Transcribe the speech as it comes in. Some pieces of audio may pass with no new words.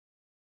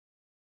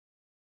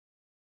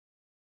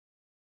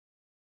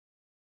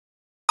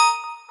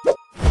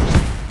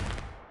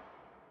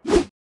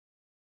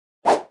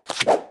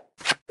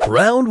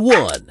Round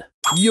 1.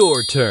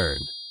 Your turn.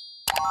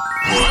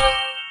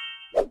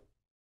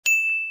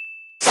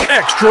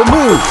 Extra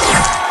move!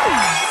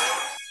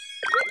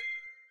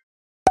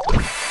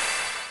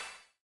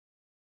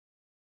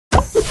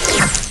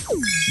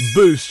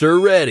 Booster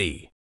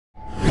ready.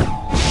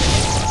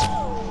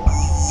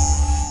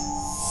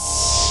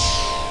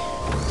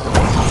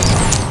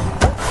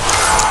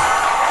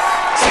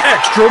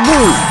 Extra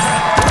move!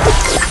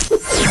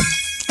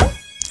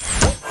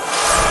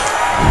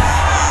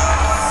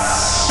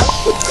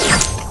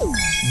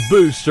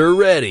 Booster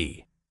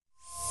ready.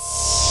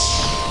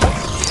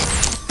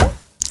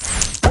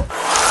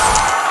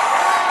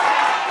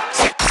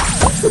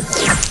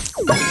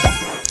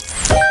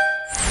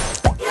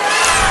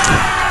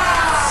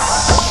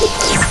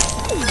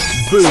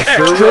 Booster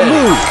Extra ready.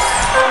 move!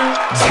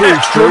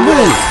 Booster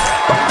ready.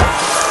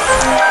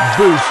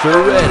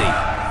 Booster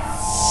ready.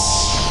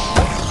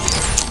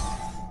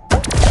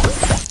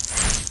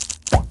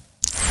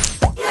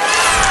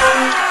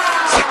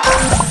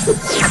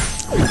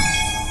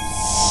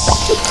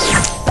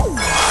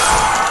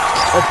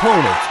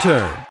 Opponent's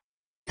turn.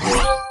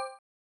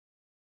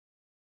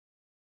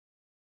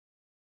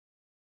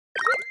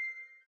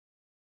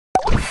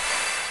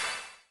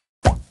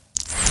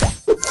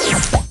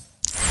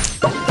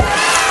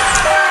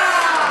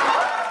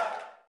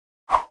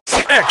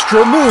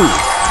 Extra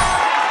move!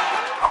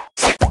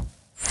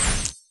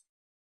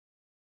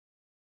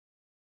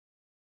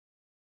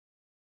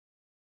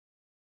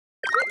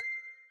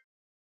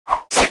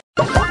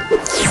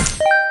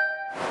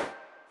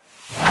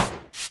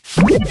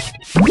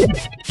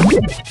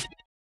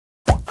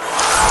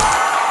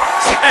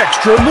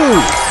 Extra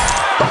move!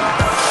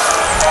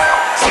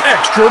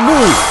 Extra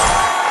move!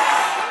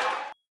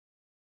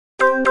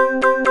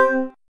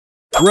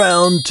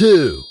 Round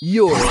 2.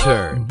 Your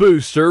turn.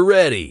 Booster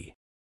ready.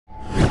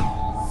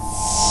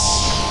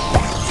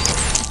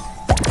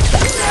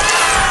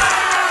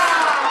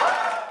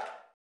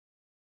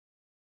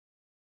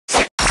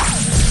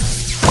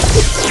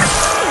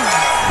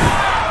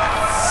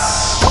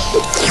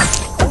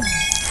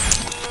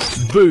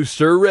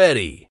 Booster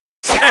ready.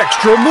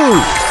 Extra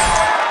move!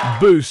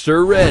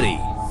 Booster ready.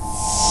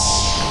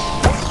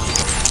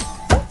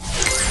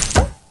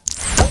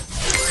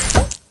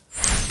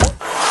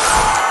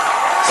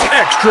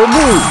 Extra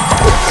move!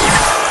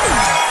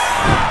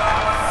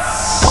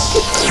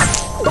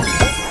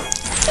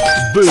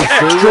 Booster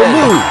Extra ready.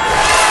 move!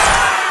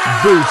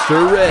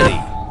 Booster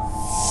ready.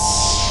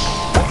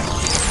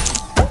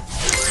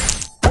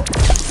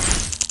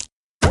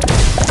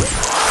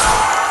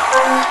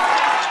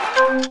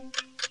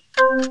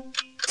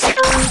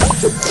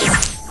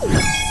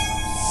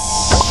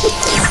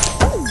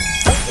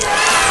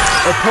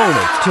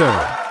 Opponent's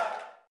turn.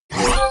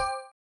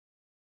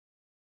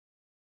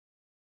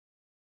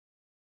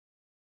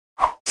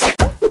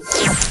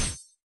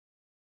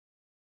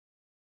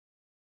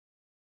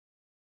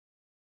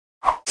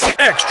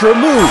 Extra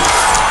move!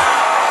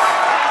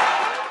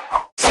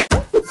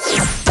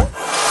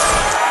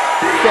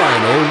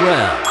 Final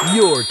round.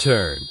 Your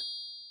turn.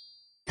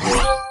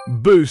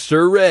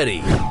 Booster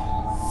ready.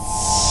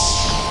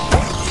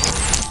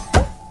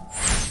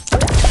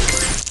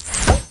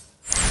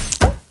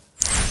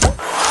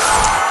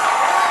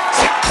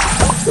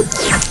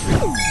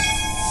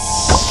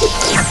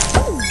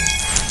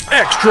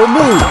 Extra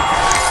move!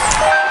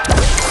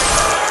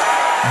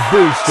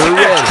 Booster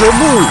ready. Extra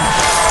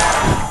move!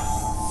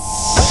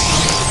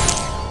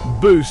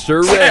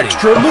 Booster ready.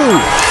 Extra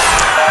move!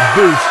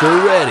 Booster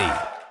ready.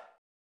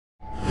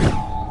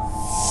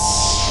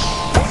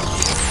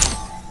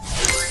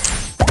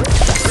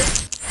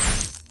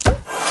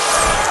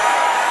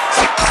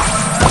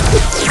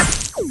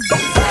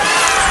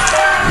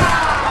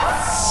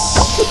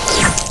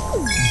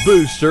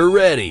 Booster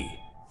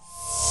ready.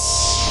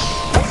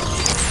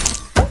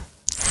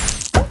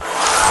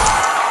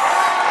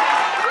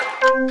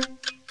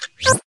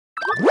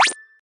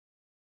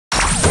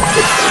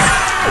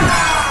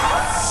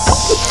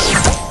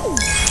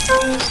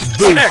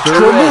 Booster Extra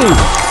ready. move!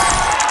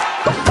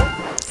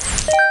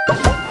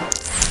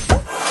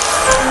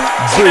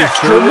 Booster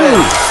Extra ready.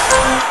 move!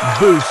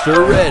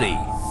 Booster ready.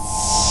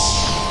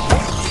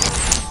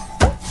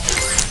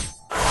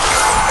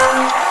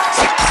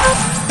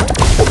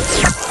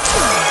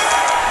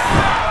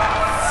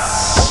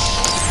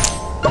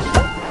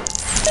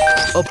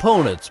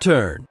 Opponent's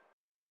turn.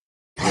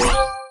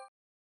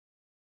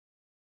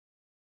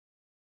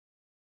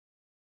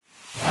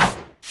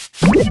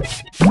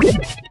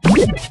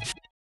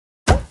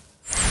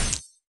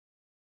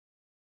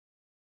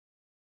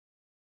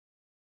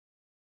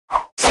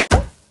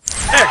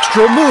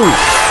 Extra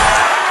move!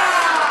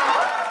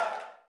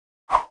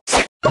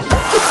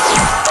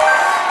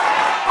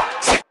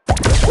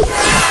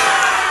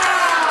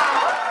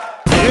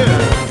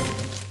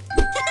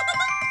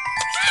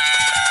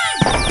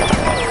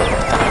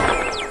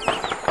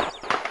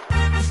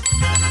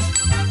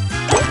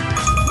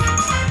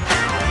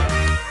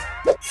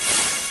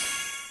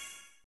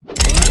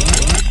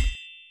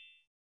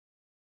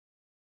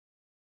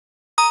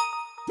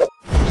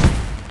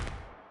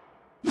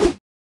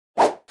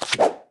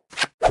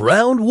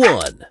 Round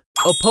 1.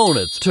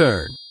 Opponent's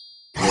turn.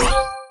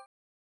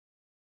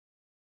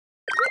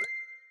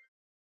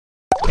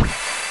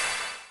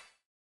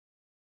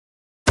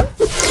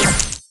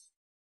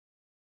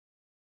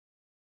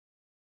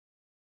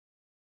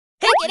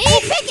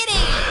 Pickety,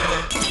 pickety!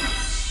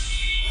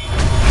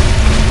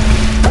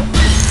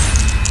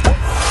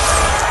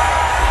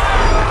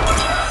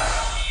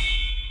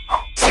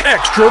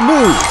 Extra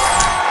move.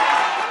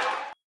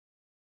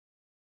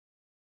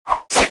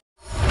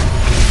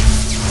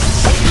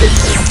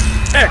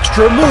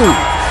 Extra move.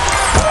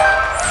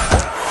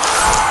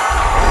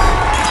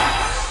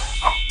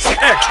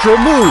 Extra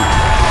move.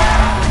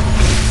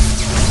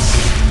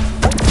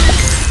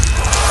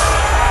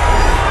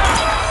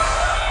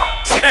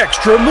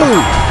 Extra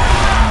move.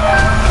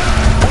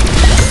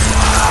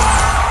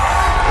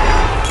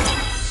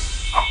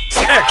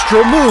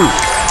 Extra move.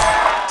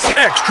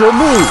 Extra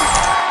move.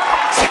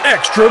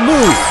 Extra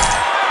move.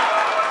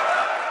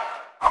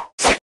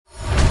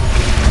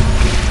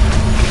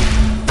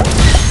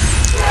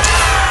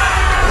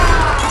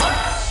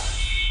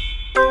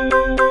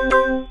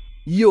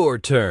 Your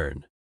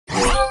turn.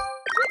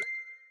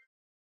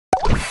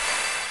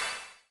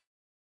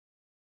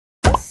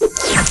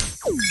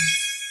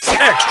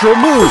 Extra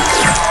move.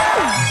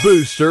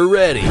 Booster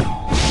ready.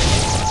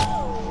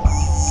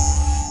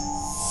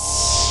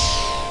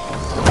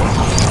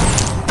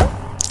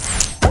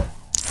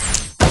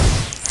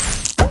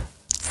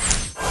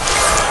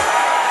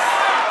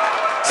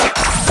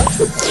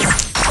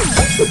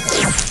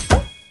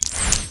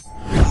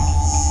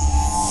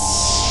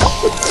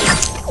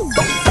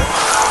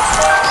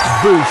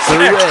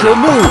 Booster Extra ready.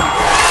 move.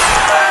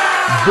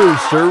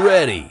 Booster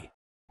ready.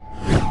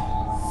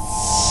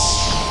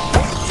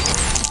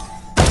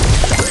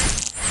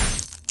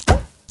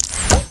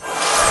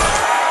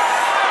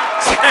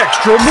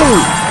 Extra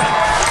move.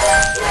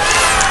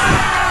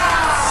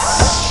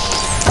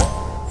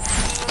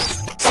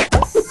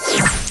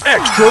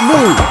 Extra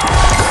move.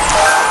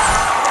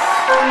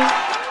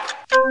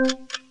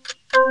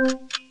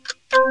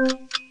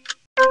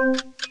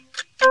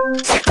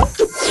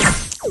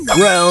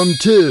 Round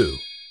 2.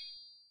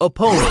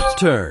 Opponent's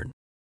turn.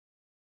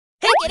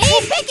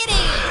 Pickety,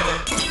 pickety!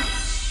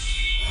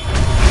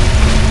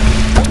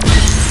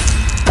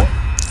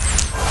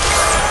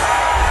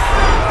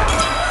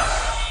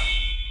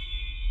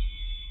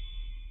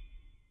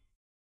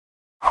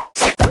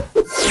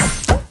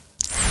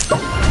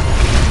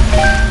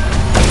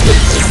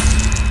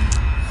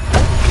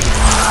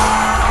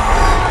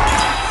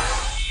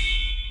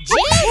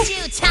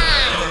 Juju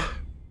time!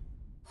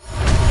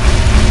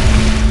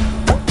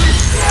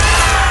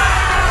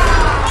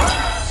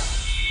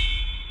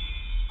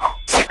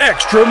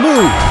 Extra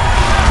move.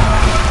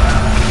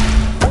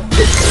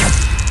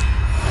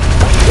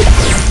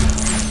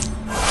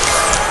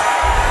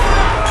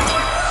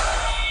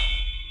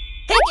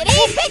 Pickety,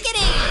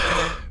 pickety!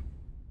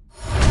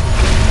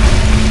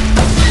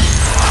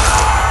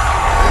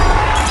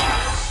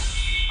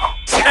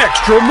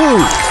 Extra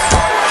move.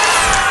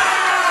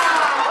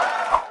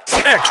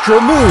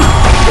 Extra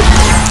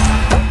move.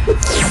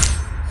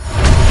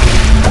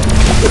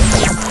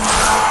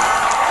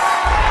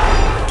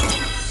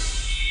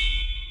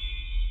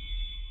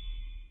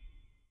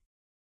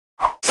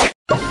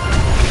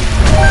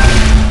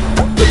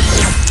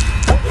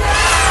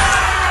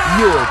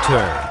 Your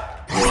turn.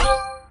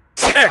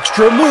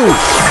 Extra move.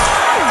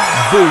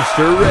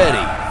 Booster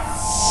ready.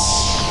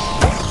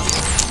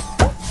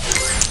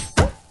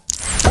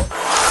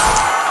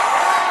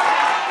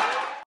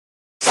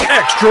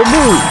 Extra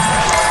move.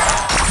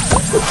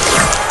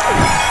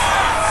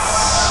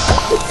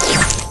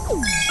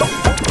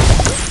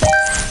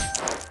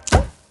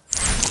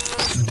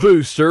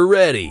 Booster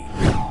ready.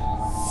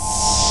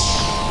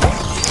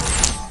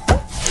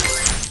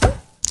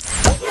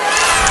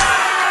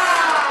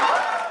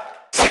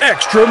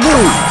 Extra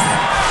move.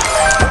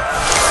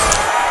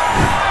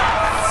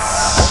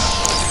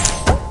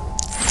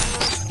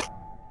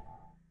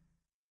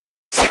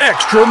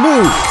 Extra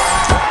move.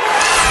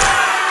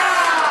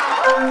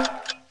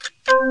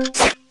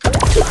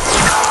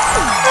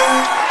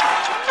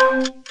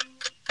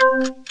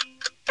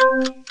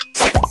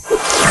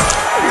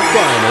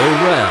 Final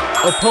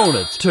round.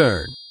 Opponent's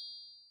turn.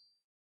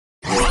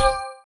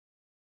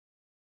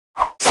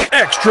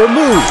 Extra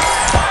move.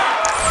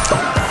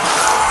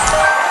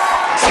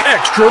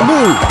 Extra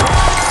move.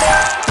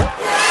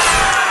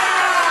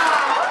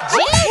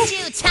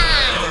 Juju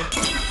time!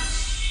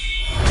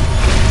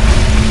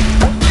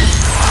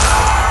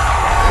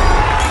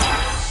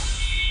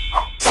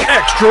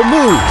 Extra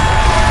move.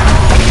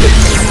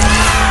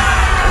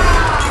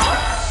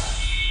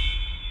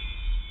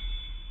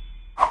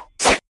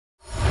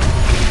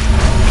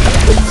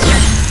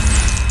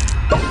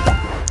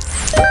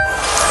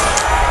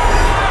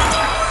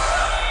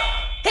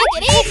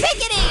 Pickety,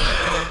 pickety!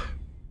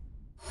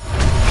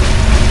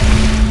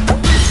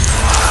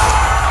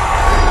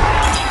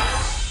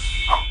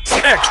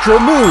 Extra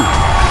move.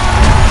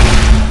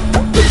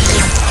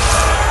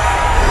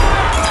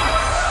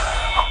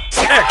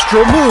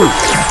 Extra move.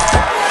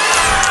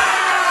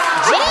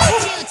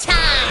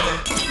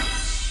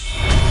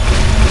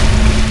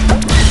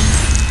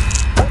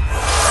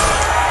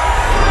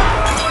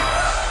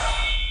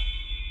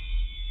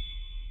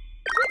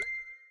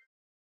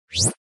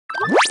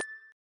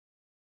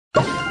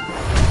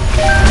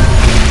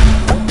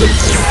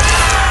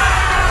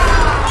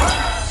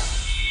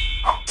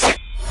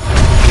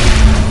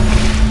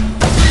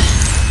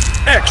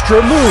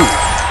 Extra move.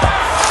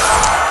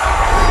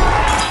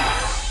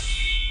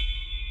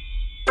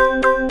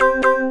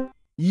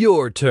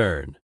 Your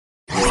turn.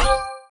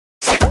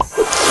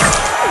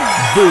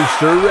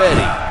 Booster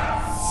ready.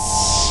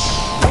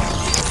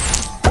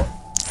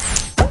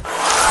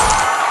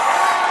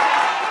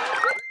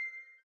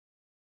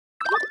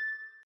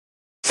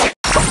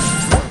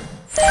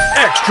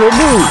 Extra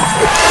move.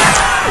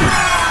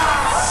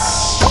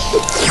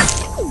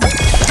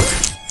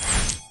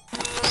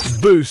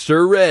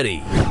 Booster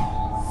ready.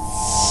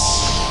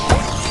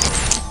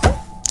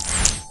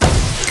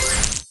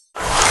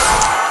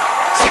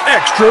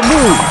 Extra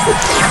move.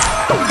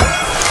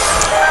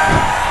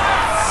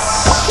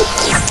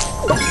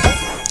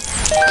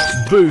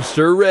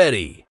 Booster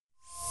ready.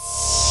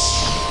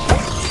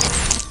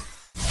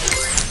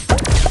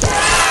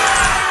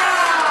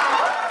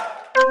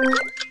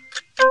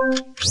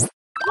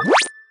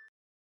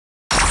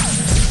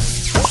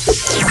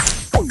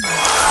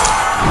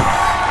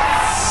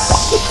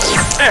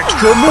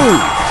 Extra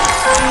move.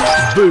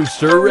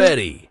 Booster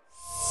ready.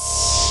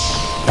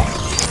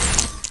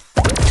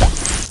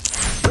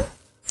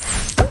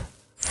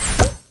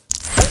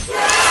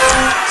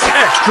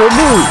 Extra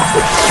move.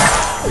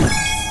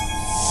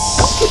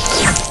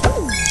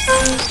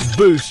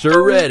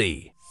 Booster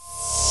ready.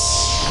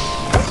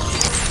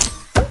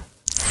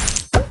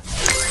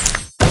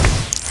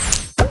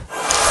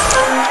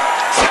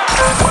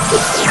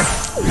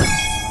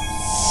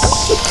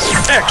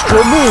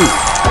 Extra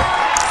move.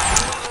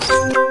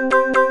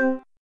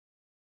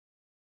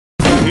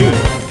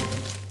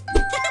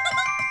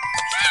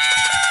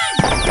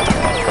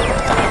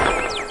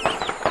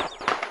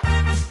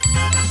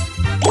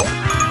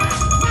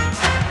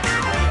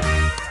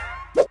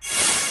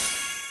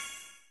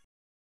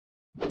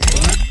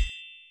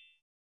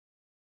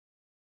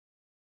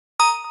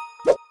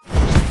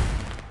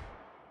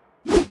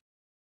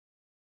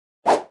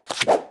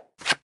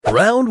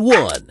 Round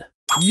 1.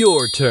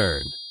 Your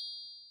turn.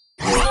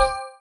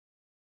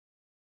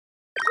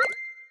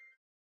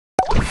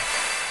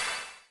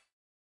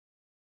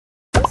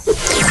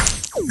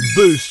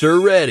 Booster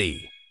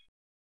ready.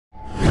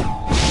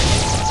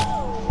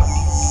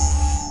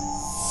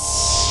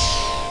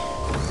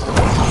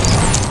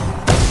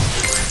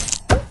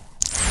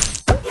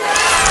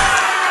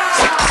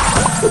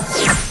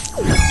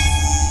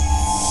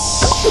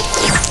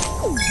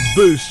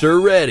 Booster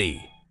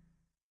ready.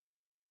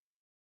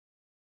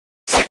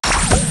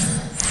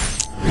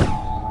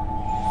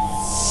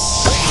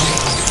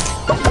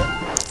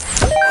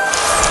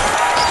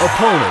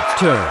 Opponent's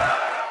turn.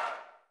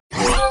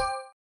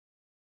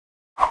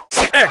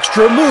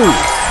 Extra move.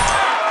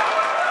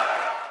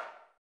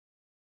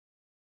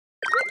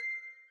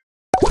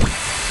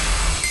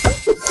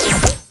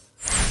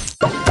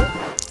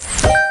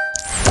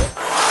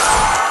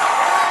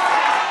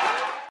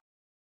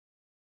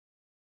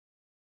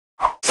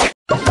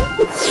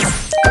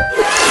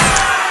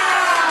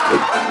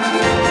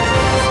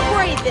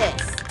 Spray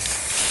this.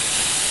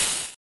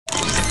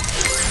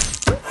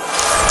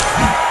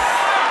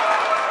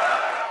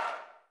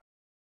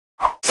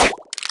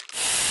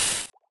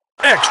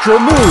 Extra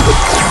move.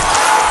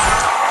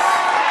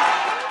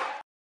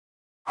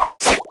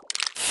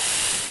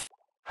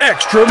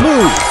 Extra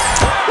move.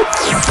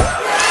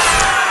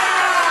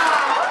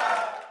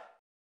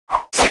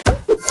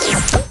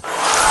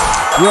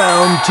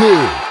 Round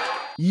 2.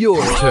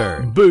 Your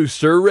turn.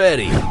 Booster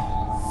ready.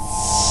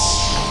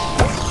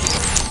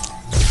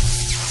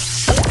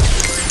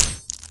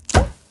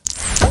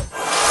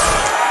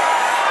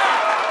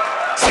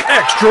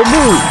 Extra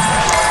move.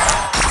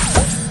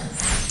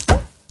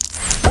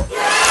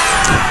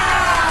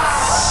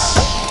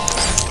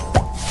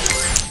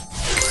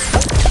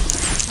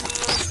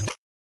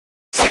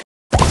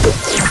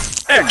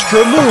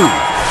 Extra move.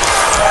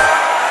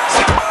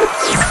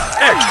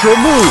 Extra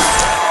move.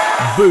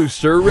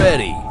 Booster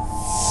ready.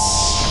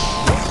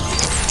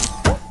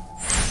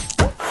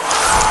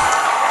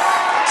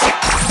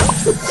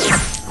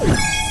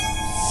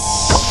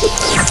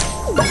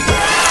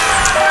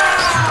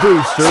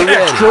 Booster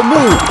ready. Extra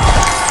move.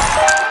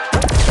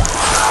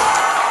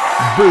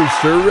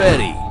 Booster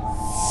ready.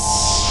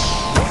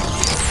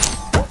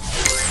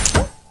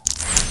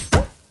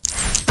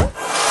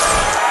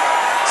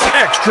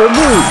 Extra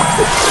move.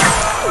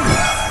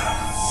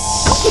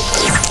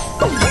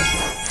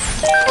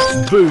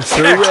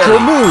 Booster Extra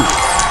ready. move.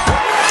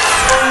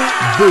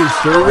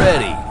 Booster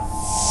ready.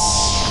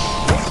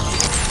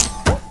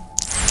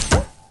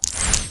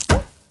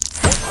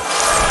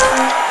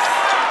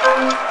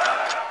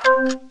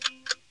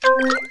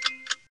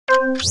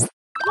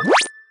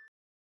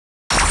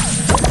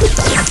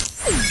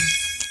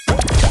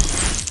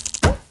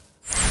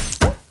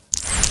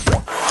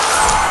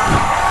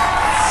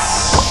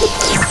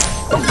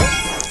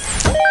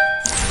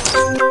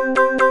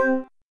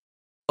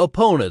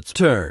 Opponent's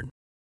turn.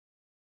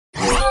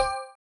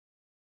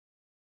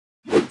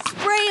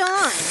 Spray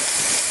on.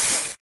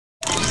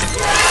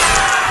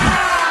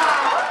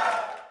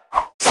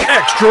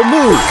 Extra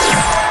move.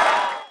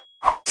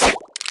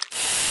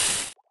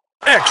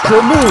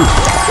 Extra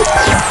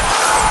move.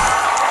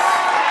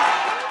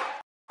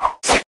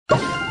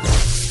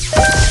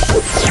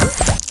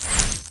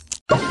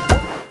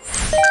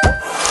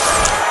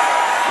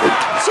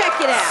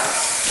 Check it out.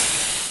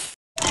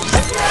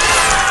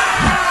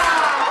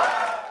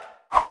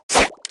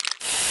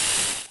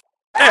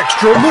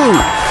 Extra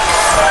move.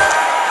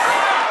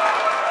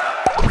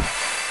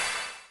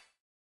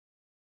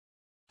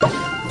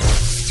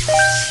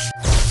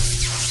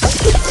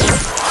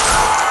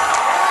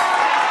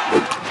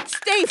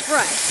 Stay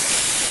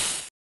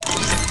fresh.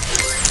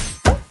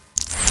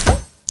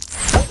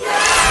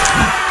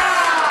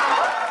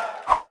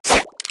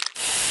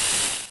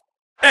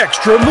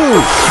 Extra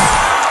move.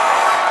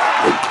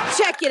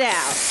 Check it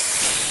out.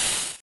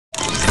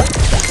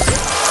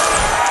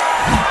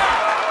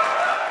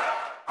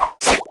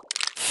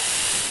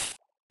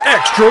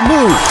 Extra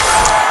move.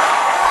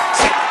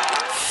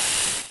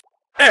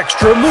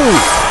 Extra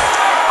move.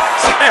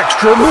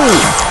 Extra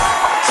move.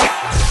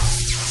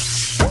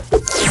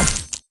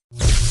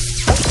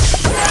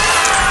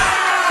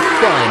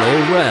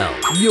 Final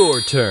round.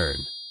 Your turn.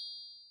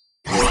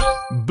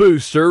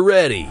 Booster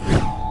ready.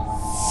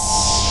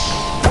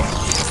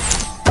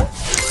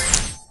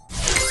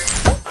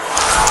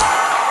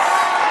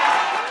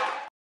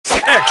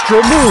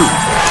 Extra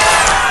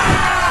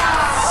move.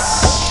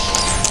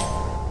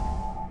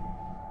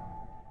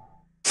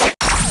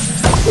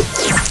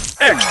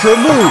 Extra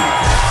move.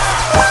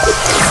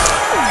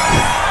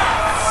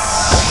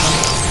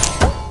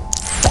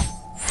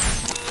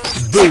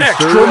 Booster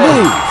Extra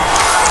ready. move.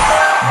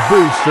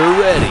 Booster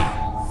ready.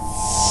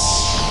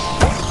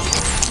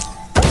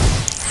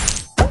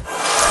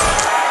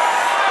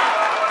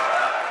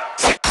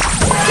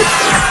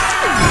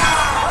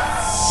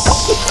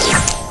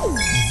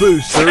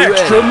 Booster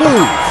Extra ready.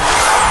 move.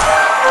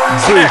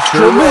 Booster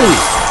Extra ready. move.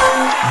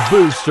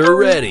 Booster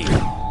ready.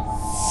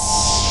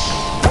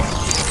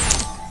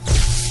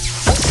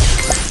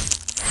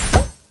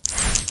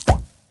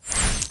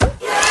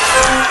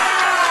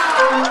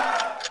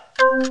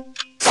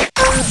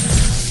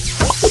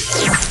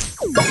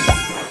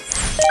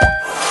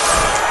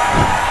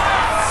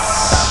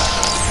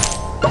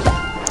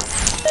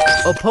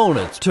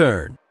 Opponent's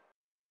turn.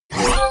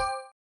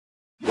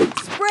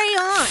 Spray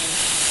on.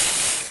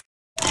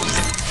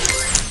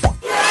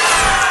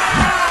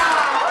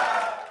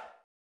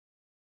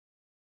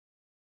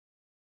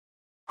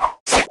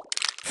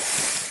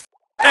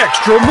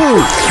 Extra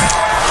move.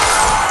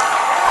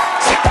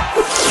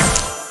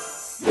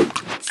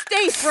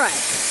 Stay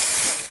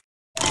fresh.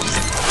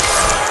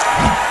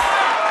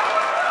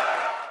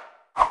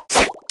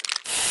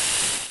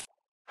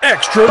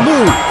 Extra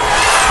move.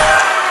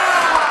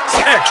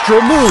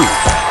 Extra move.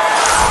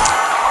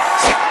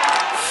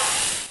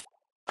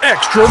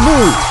 Extra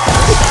move.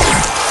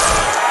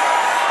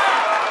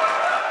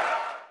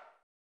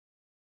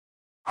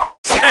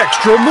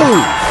 Extra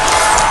move.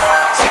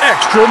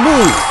 Extra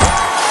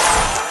move.